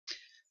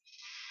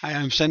Hi,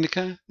 I'm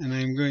Seneca, and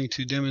I'm going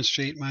to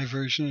demonstrate my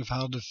version of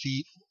how to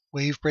defeat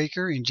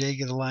Wavebreaker in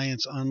Jagged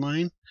Alliance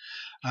Online.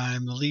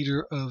 I'm the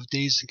leader of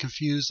Dazed and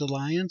Confused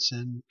Alliance,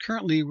 and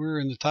currently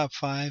we're in the top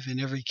 5 in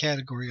every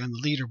category on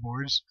the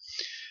leaderboards.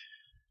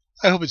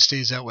 I hope it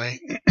stays that way.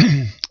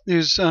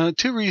 There's 2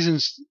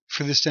 reasons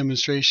for this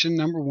demonstration.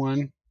 Number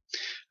one,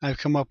 I've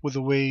come up with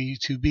a way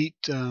to beat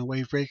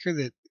Wavebreaker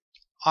that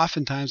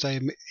oftentimes I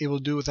am able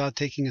to do without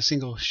taking a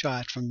single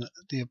shot from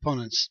the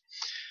opponents.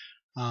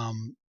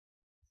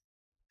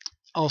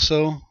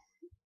 Also,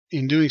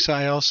 in doing so,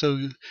 I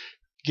also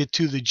get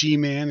to the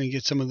G-Man and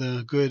get some of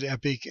the good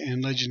epic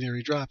and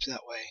legendary drops that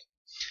way.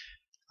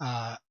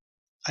 I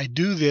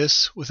do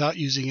this without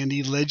using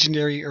any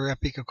legendary or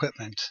epic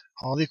equipment.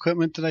 All the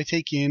equipment that I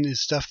take in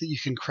is stuff that you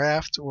can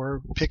craft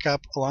or pick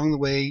up along the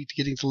way to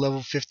getting to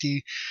level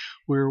 50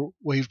 where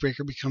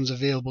Wavebreaker becomes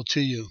available to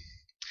you.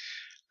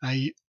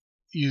 I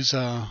use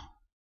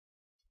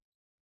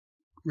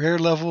rare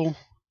level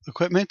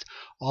equipment.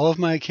 All of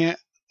my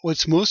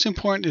what's most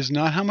important is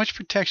not how much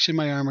protection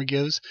my armor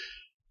gives,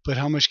 but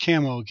how much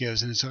camo it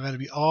gives, and it's got to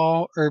be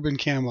all urban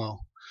camo.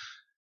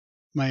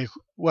 My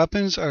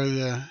weapons are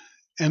the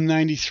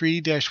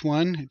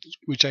M93-1,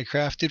 which I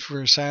crafted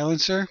for a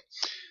silencer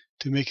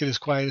to make it as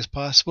quiet as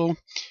possible.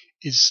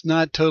 It's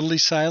not totally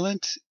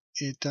silent.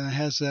 It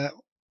has that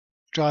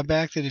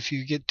drawback that if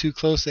you get too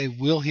close, they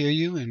will hear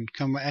you and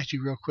come at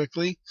you real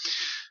quickly.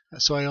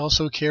 So I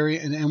also carry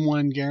an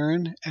M1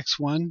 Garand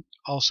X1,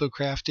 also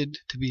crafted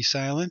to be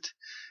silent.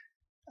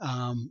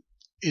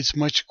 It's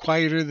much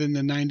quieter than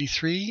the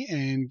 93,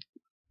 and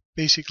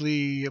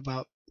basically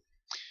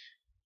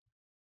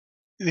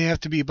they have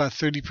to be about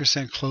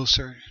 30%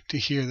 closer to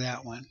hear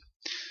that one.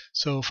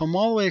 So if I'm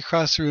all the way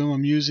across the room,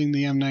 I'm using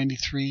the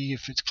M93.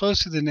 If it's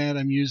closer than that,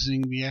 I'm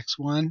using the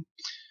X1,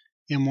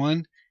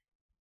 M1.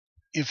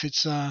 If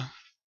it's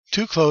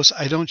too close,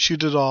 I don't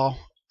shoot at all.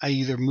 I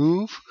either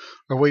move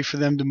or wait for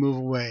them to move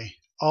away.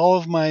 All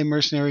of my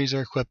mercenaries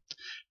are equipped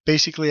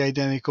basically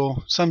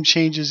identical. Some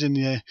changes in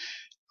the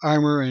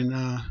armor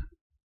and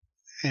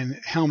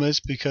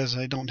helmets because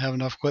I don't have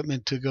enough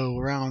equipment to go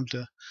around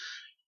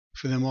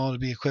for them all to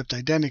be equipped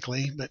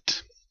identically,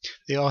 but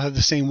they all have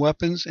the same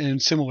weapons and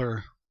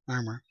similar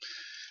armor.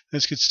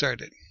 Let's get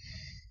started.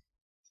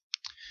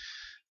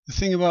 The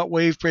thing about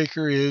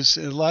Wavebreaker is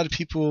a lot of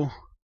people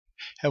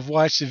have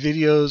watched the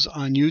videos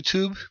on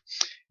YouTube,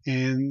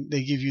 and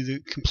they give you the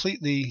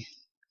completely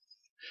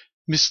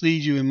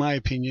mislead you, in my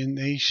opinion.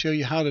 They show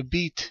you how to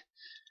beat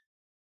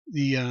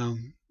the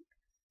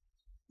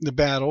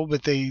battle,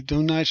 but they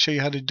do not show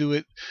you how to do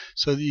it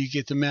so that you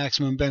get the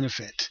maximum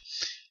benefit.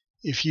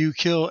 If you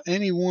kill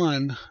any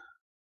one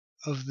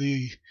of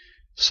the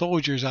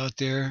soldiers out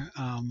there,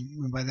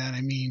 and by that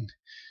I mean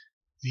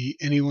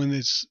anyone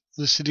that's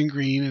listed in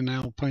green, and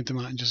I'll point them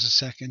out in just a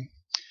second.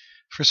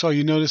 First of all,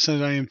 you notice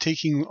that I am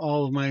taking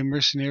all of my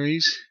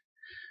mercenaries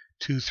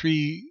to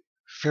 3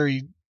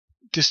 very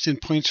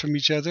distant points from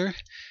each other,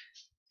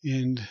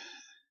 and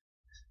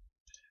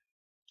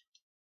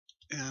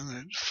I'm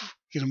going to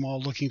get them all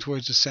looking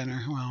towards the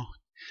center. Well,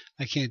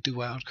 I can't do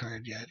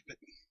wildcard yet, but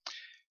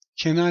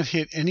cannot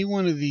hit any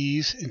one of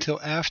these until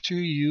after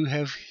you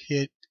have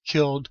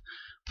killed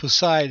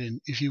Poseidon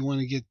if you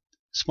want to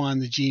spawn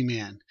the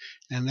G-Man,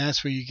 and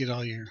that's where you get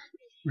all your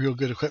real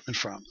good equipment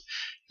from.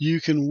 You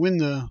can win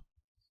the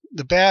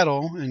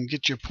battle and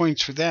get your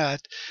points for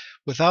that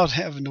without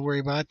having to worry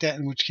about that,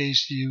 in which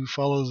case you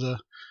follow the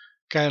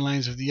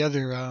guidelines of the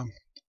other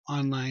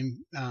online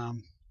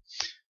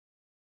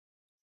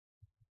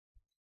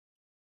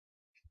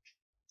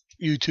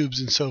YouTubes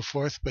and so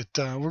forth, but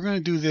we're going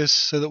to do this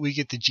so that we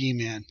get the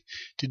G-Man.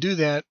 To do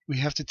that, we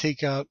have to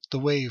take out the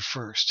wave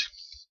first.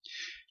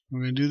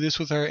 We're going to do this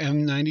with our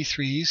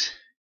M93s,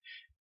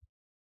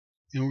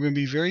 and we're going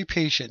to be very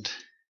patient.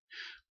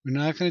 We're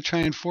not going to try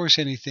and force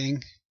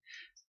anything.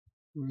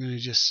 We're going to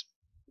just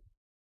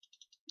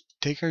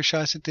take our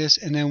shots at this,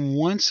 and then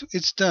once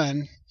it's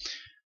done,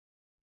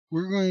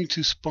 we're going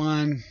to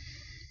spawn.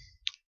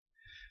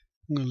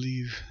 I'm going to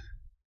leave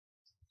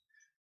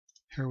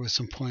her with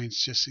some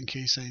points just in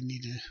case I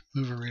need to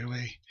move her right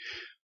away.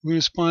 We're going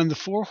to spawn the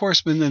 4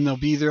 horsemen, and they'll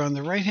be either on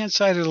the right hand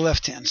side or the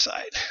left hand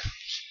side.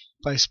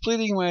 By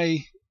splitting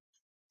my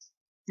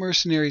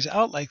mercenaries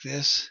out like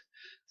this,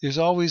 there's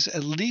always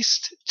at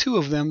least 2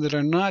 of them that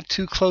are not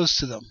too close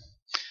to them.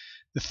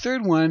 The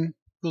third one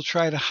will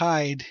try to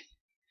hide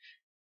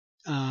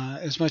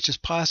as much as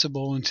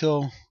possible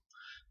until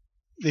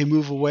they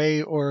move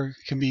away or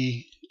can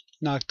be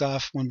knocked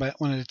off one at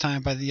a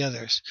time by the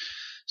others.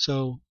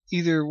 So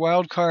either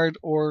wildcard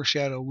or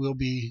shadow will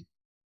be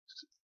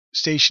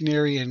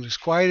stationary and as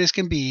quiet as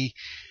can be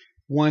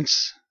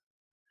once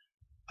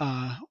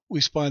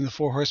we spawn the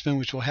 4 horsemen,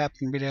 which will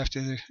happen right after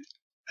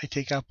I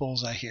take out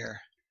Bullseye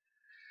here.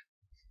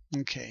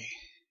 Okay.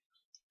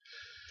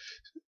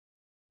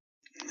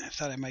 I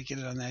thought I might get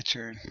it on that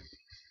turn.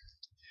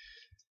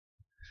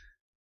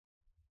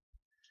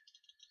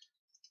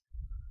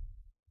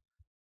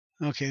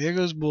 Okay, there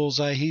goes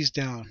Bullseye. He's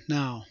down.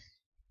 Now,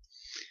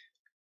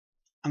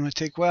 I'm going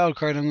to take wild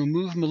card. I'm going to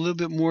move him a little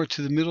bit more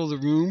to the middle of the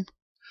room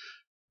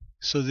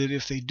so that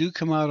if they do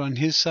come out on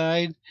his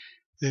side,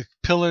 the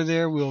pillar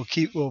there will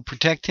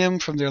protect him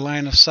from their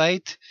line of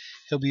sight.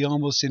 He'll be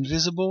almost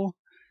invisible.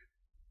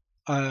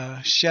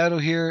 Shadow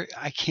here,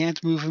 I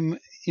can't move him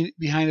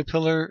behind a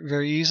pillar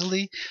very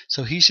easily,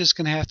 so he's just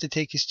going to have to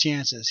take his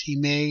chances. He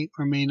may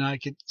or may not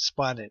get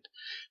spotted.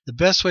 The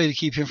best way to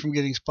keep him from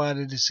getting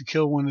spotted is to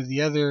kill one of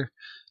the other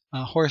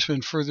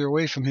horsemen further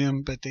away from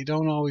him, but they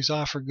don't always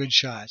offer good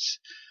shots.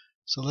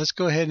 So let's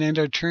go ahead and end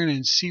our turn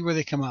and see where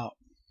they come out.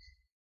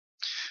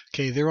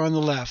 Okay, they're on the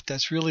left.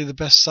 That's really the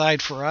best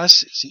side for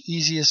us. It's the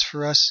easiest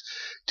for us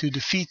to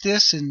defeat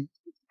this and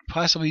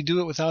possibly do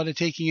it without it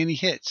taking any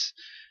hits.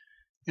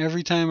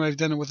 Every time I've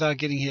done it without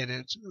getting hit,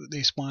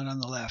 they spawn on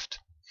the left.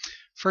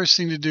 First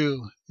thing to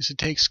do is to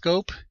take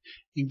scope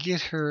and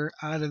get her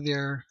out of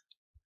their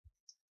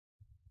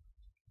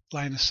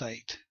line of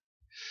sight.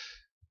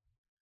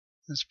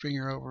 Let's bring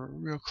her over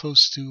real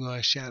close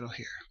to Shadow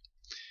here.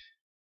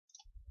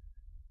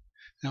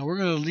 Now we're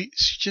going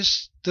to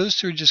those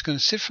two are just going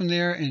to sit from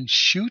there and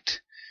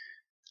shoot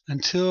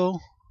until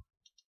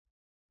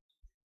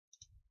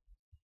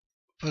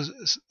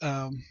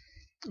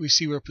we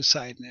see where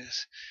Poseidon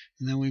is,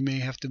 and then we may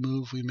have to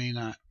move, we may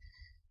not.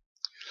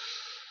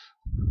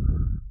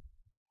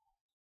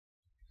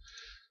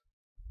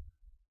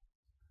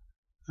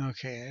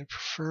 Okay, I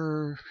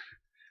prefer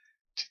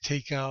to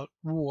take out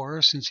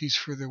War since he's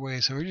further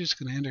away, so we're just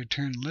going to end our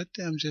turn and let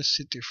them just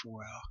sit there for a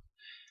while.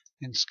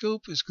 And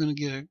Scope is going to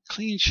get a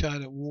clean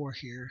shot at War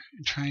here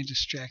and try and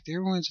distract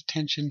everyone's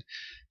attention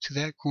to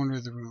that corner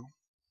of the room.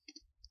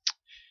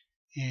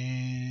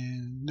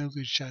 And no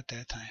good shot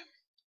that time.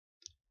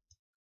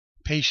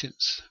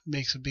 Patience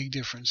makes a big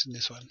difference in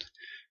this one. As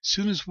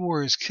soon as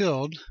War is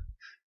killed,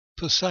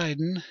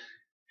 Poseidon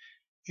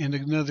and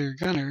another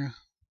gunner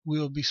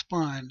will be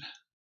spawned.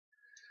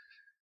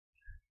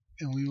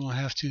 And we will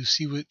have to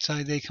see what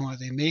side they come out.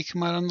 They may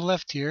come out on the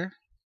left here,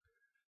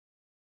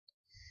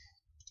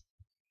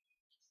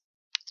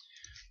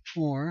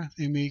 or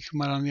they may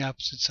come out on the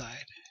opposite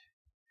side.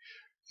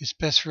 It's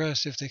best for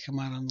us if they come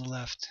out on the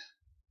left.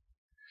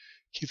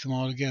 Keep them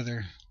all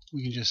together.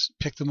 We can just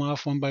pick them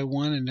off one by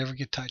one and never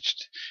get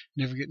touched,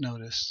 never get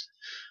noticed.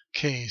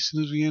 Okay, as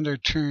soon as we end our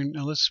turn,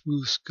 now let's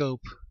move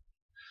Scope.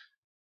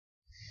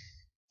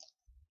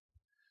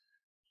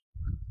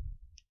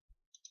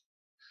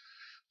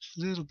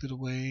 A little bit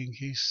away in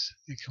case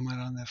they come out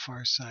on that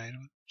far side.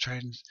 We'll try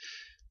and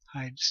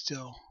hide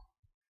still.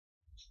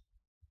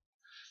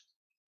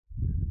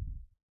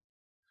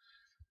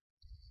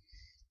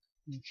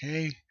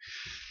 Okay.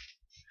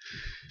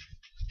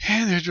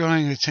 And they're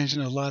drawing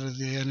attention to a lot of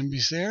the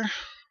enemies there.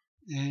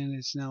 And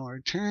it's now our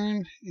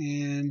turn,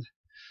 and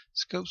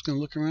Scope's going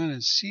to look around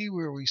and see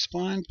where we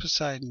spawned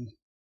Poseidon.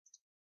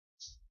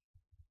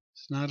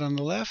 It's not on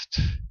the left.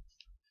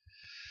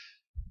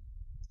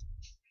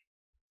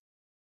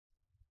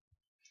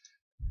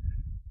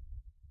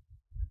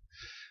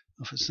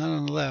 If it's not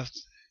on the left,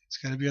 it's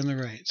got to be on the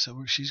right.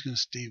 So she's going to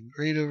stay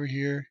right over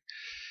here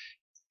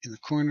in the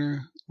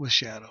corner with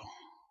Shadow.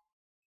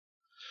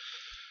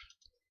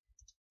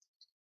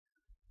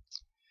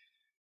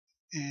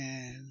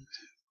 And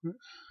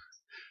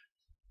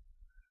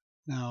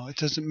now it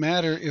doesn't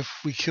matter if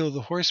we kill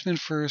the horseman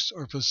first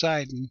or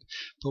Poseidon,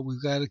 but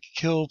we've got to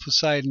kill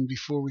Poseidon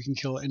before we can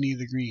kill any of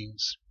the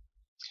greens.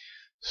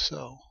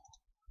 So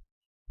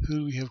who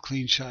do we have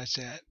clean shots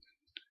at?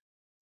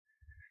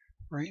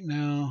 Right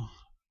now,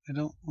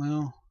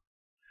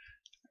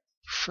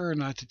 prefer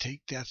not to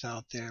take death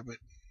out there, but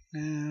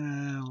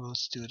well,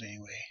 let's do it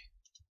anyway.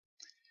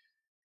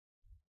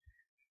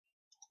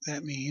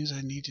 That means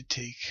I need to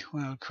take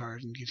wild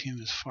card and get him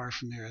as far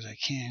from there as I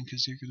can,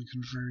 because they're going to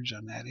converge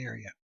on that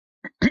area.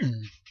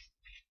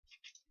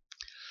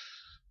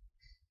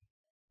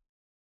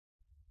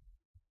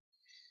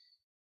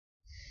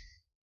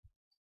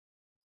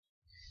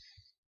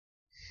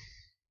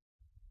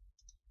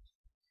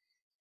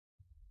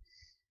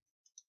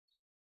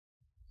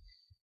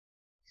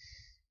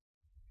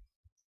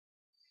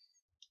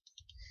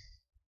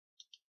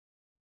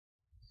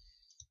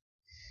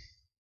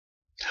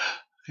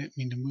 I didn't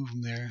mean to move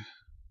him there.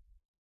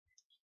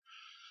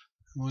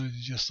 I wanted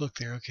to just look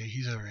there. Okay,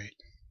 he's alright.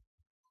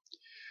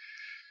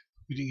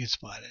 We didn't get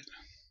spotted.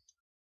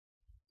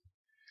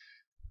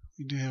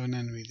 We do have an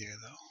enemy there,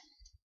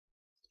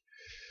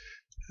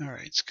 though.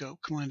 Alright, Scope,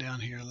 come on down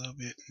here a little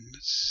bit and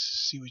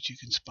let's see what you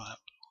can spot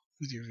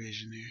with your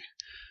vision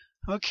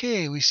there.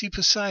 Okay, we see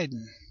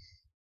Poseidon.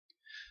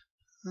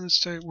 Let's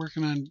start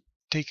working on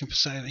taking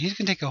Poseidon. He's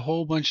going to take a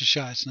whole bunch of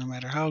shots. No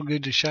matter how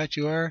good the shot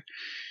you are,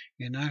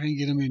 you're not going to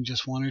get him in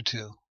just one or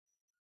two.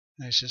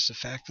 That's just a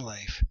fact of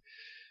life.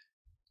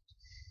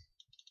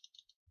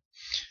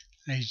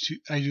 I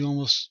do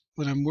almost,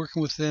 when I'm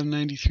working with them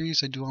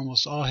 93s, I do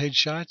almost all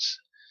headshots.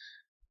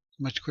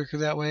 Much quicker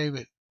that way,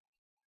 but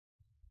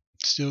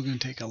it's still going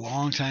to take a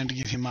long time to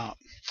get him out.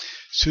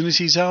 As soon as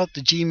he's out,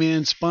 the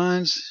G-Man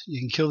spawns. You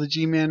can kill the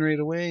G-Man right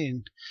away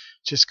and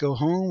just go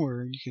home,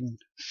 or you can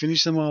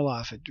finish them all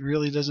off. It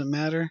really doesn't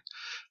matter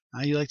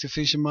how you like to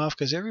finish them off,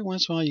 because every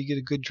once in a while you get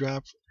a good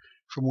drop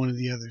from one of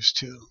the others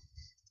too.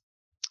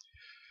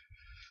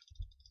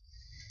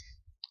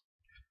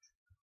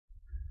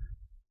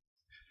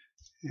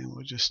 And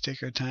we'll just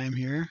take our time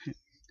here,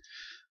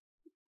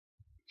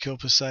 kill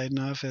Poseidon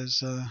off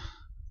as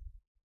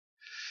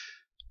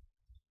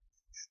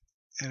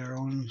at our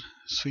own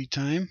sweet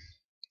time.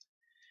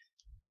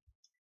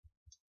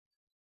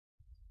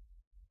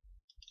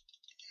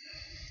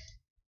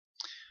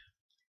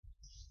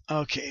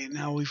 Okay,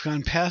 now we've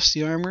gone past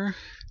the armor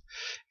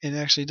and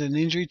actually done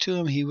injury to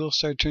him. He will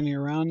start turning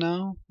around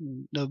now.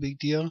 No big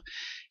deal.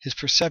 His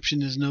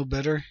perception is no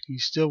better. He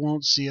still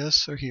won't see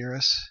us or hear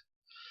us.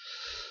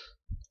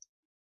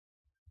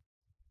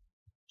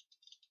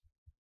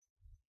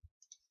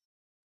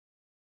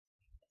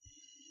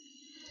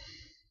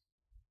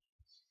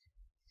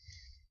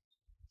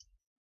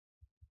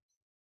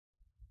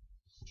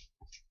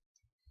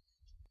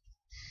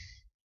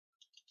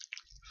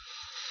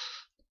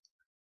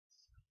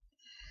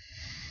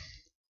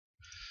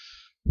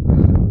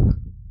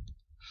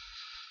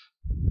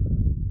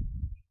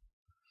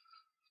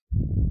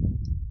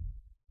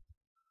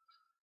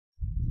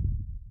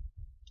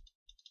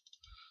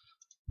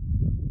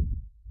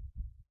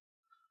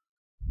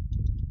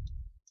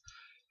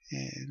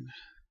 And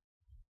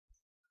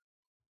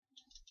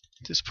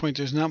at this point,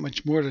 there's not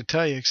much more to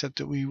tell you except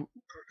that we are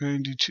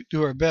going to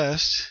do our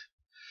best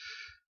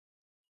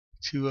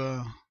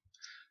to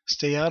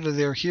stay out of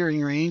their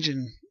hearing range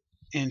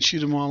and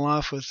shoot them all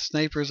off with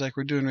snipers like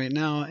we're doing right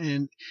now.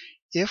 And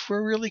if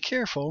we're really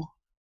careful,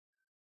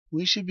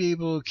 we should be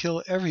able to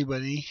kill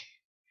everybody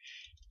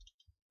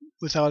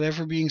without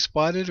ever being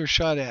spotted or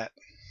shot at.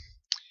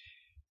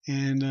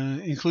 And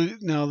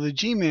include now the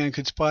G-Man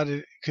could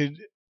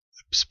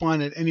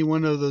spawn at any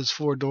one of those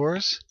 4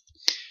 doors,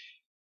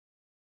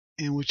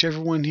 and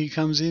whichever one he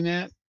comes in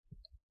at,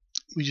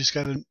 we just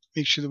got to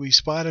make sure that we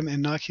spot him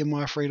and knock him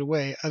off right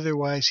away.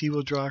 Otherwise, he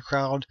will draw a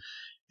crowd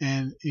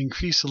and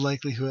increase the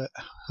likelihood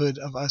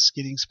of us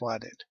getting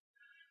spotted.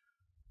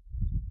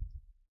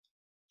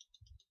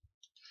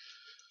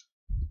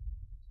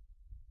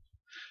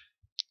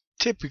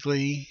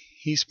 Typically,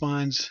 he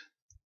spawns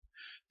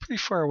pretty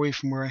far away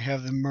from where I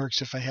have the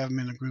mercs if I have him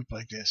in a group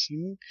like this.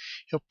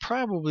 He'll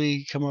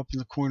probably come up in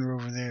the corner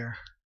over there.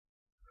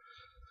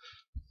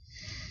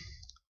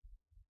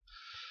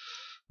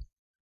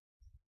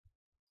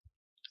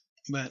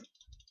 But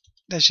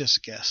that's just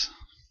a guess.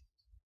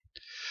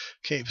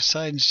 Okay,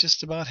 Poseidon's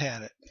just about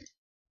had it.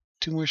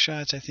 2 more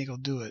shots, I think I'll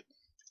do it.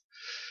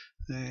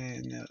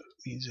 And that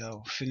means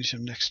I'll finish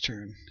him next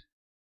turn.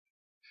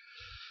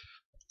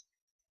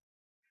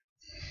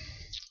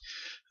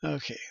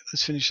 Okay,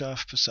 let's finish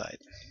off Poseidon.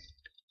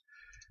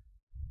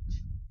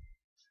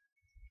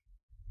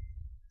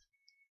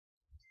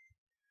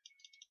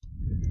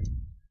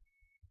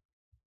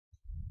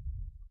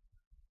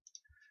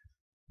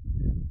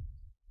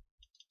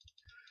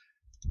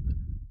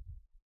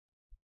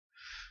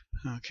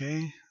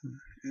 Okay,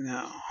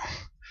 now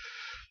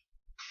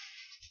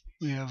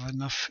we have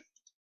enough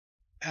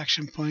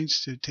action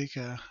points to take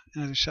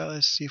another shot.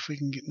 Let's see if we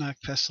can knock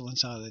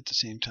Pestilence out at the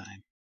same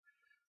time.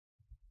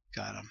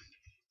 Got him.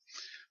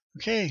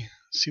 Okay,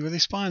 let's see where they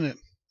spawn it.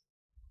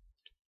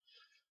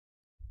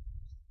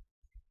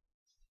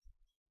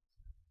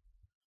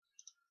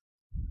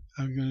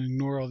 I'm going to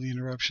ignore all the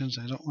interruptions.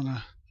 I don't want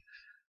to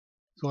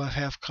go off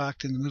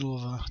half-cocked in the middle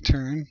of a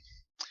turn.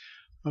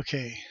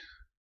 Okay.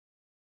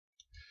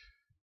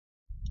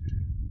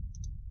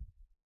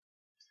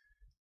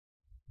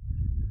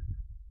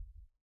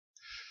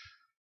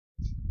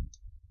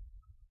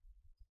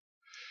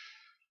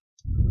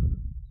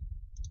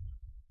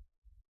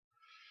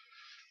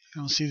 I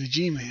don't see the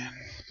G-Man.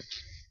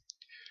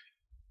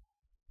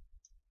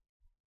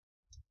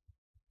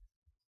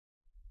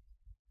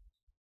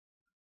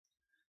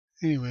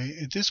 Anyway,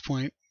 at this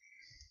point, it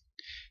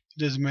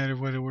doesn't matter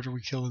what order we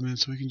kill them in,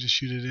 so we can just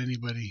shoot at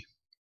anybody.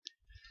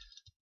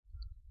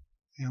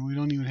 And we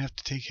don't even have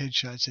to take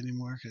headshots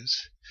anymore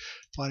because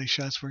body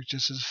shots work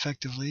just as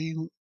effectively.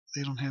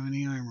 They don't have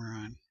any armor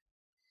on.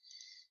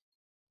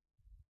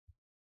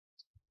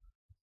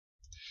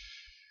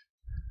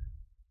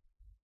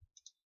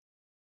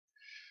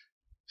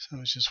 So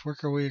let's just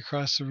work our way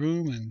across the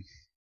room and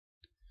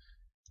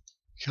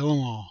kill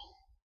them all.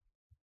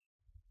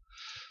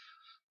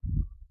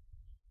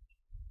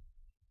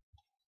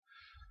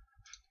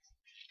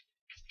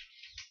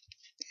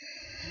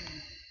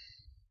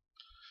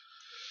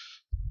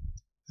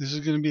 This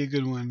is going to be a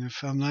good one.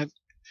 If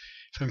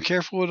I'm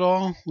careful at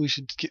all, we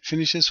should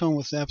finish this one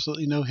with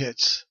absolutely no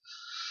hits.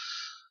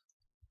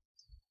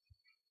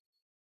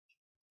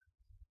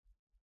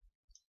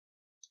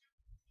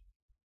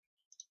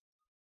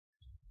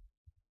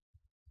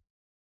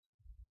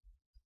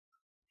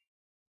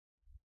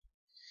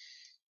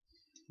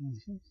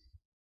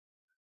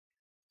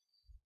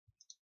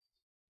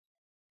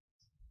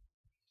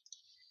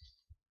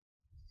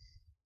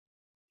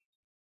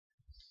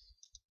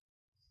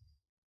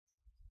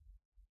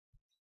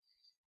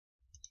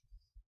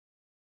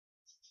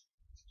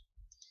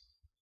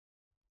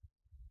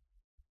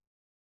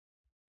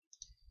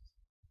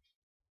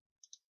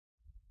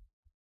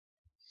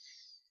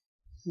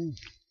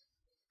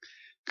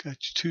 Got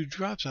 2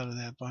 drops out of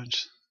that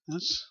bunch.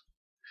 That's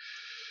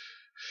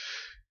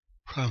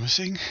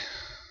promising.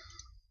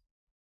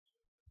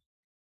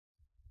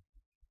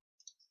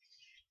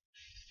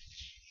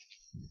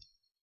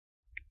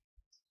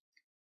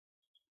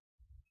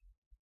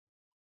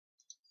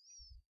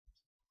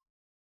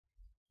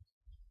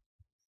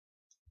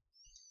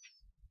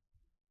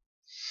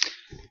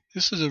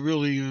 This is a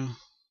really,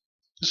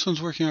 this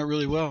one's working out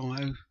really well.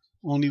 I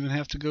won't even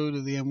have to go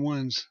to the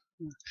M1s.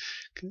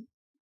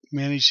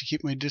 Managed to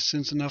keep my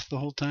distance enough the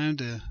whole time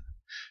to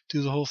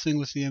do the whole thing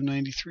with the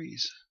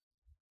M93s.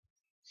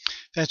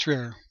 That's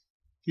rare.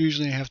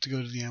 Usually I have to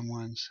go to the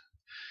M1s.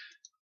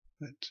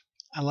 But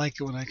I like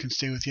it when I can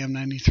stay with the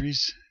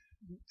M93s.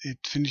 It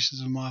finishes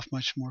them off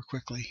much more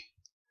quickly.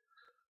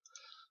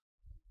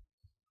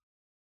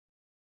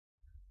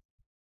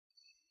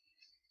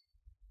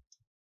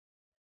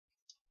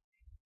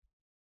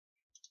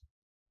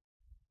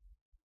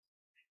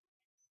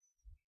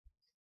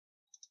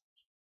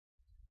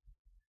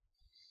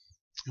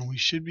 And we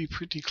should be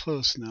pretty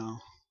close now.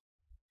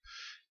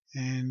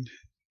 And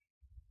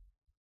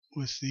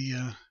with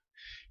the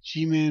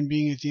G-Man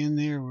being at the end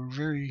there, we're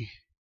very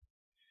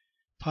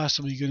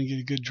possibly going to get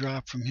a good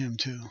drop from him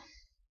too.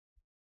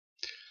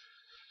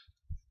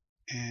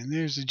 And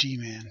there's the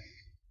G-Man,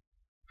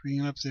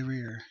 bringing up the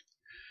rear.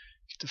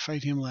 Get to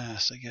fight him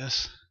last, I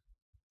guess.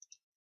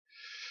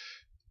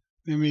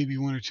 There may be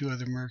 1 or 2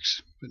 other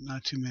mercs, but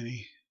not too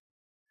many.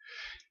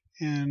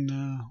 And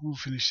we'll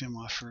finish them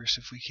off first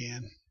if we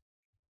can.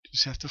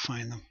 Just have to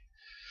find them.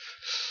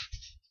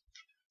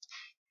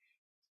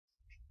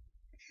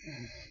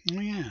 Oh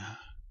yeah,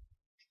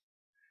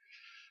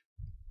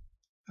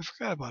 I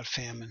forgot about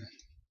Famine.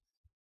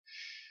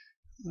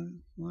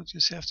 We'll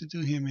just have to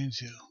do him in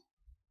too.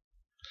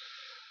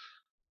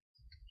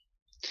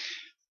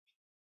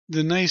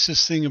 The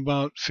nicest thing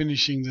about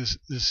finishing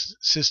this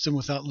system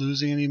without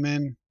losing any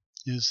men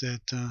is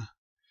that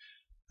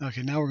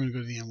okay, now we're going to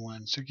go to the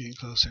M1s. They're getting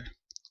closer.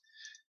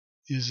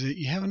 Is that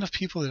you have enough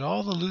people that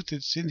all the loot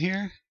that's in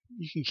here,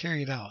 you can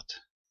carry it out.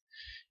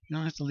 You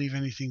don't have to leave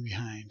anything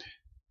behind.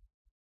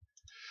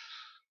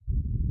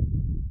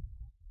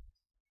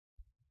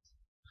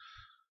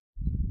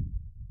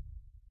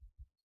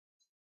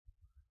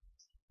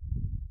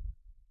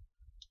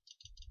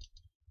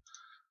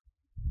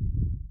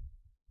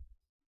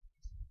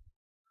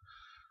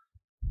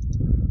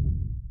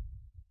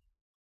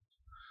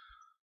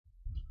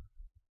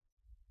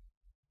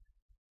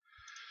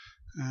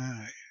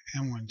 Alright,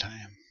 M1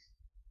 time.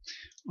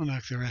 We'll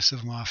knock the rest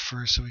of them off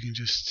first so we can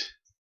just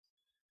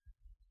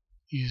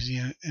use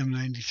the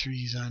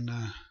M93s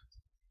on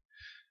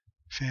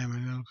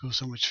Famine. It'll go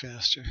so much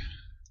faster.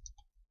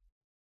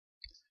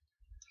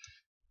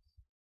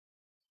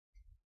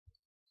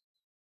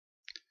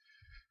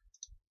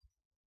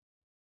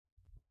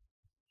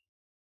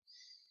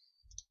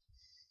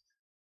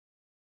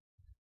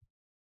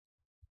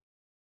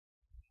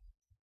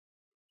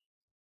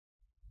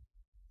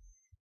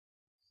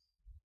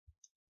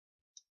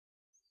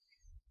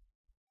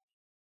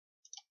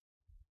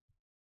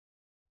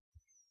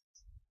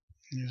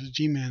 There's a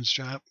G-Man's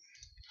drop.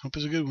 Hope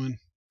it's a good one.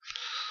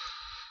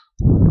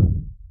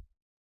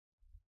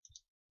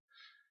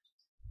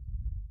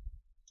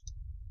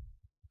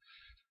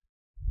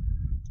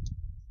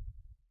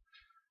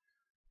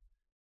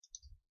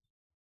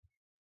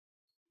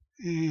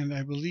 And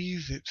I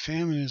believe that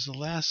Famine is the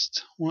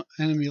last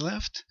enemy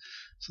left.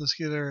 So let's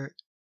get our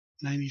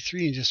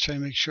 93 and just try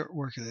and make short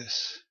work of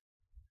this.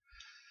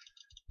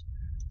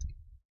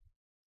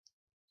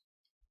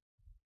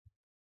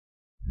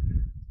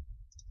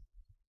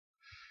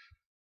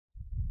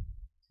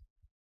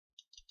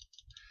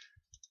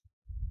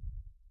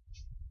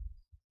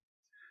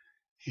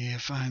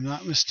 If I'm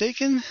not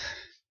mistaken,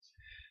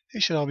 they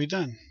should all be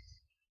done.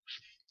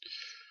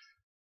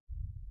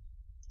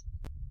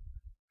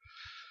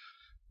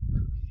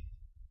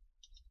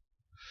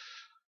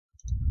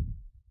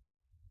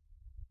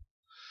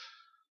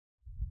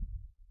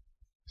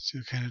 See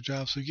what kind of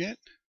drops we get.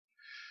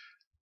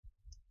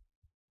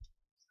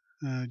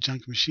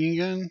 Junk machine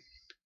gun.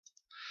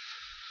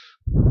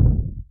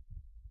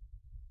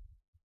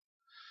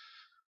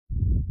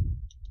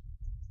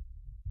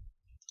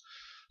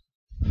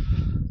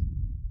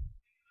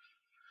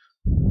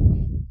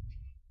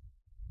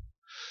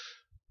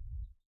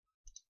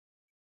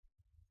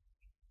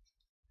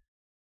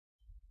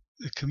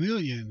 The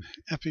Chameleon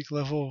epic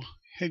level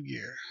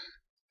headgear.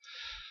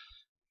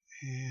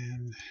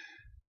 And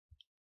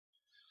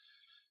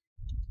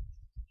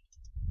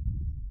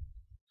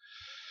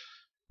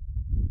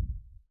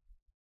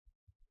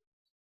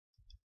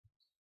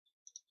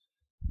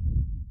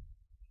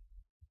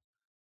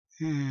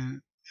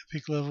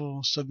epic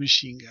level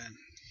submachine gun.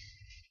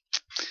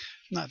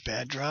 Not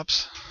bad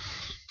drops.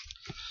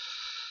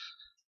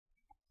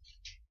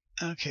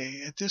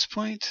 Okay, at this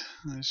point,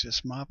 let's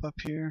just mop up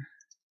here.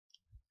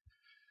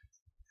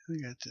 We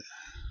got the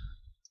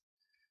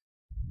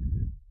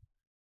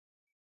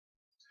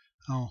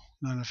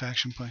not enough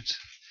action points.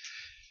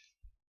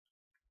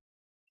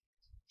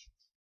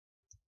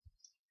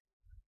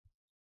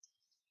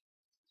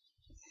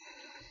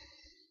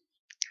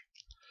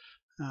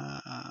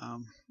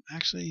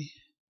 Actually,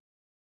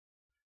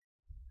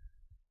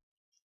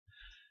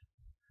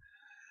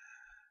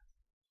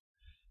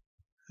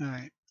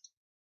 alright,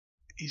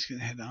 he's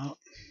gonna head out.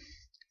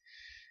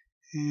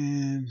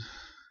 And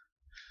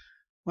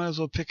might as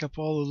well pick up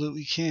all the loot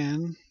we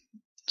can.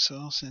 So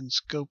I'll send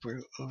Scope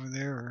over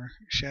there, or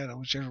Shadow,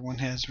 whichever one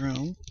has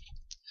room.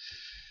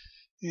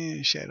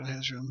 And Shadow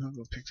has room, he'll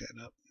go pick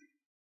that up.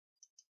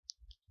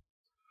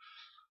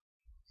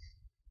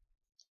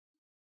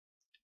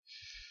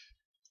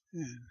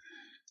 And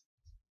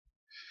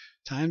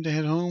time to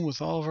head home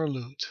with all of our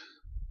loot.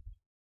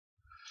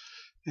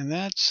 And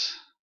that's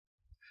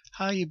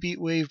how you beat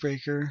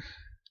Wavebreaker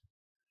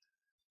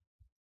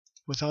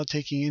without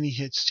taking any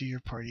hits to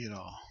your party at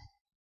all.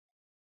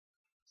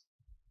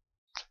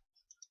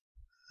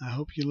 I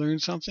hope you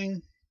learned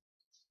something.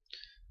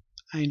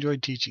 I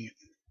enjoyed teaching it.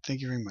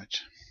 Thank you very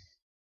much.